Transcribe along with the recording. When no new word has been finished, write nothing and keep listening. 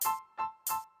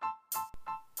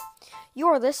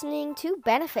You're listening to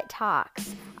Benefit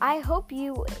Talks. I hope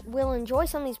you will enjoy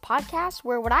some of these podcasts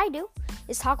where what I do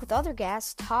is talk with other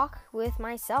guests, talk with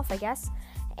myself, I guess,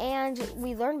 and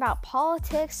we learn about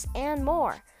politics and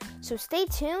more. So stay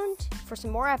tuned for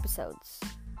some more episodes.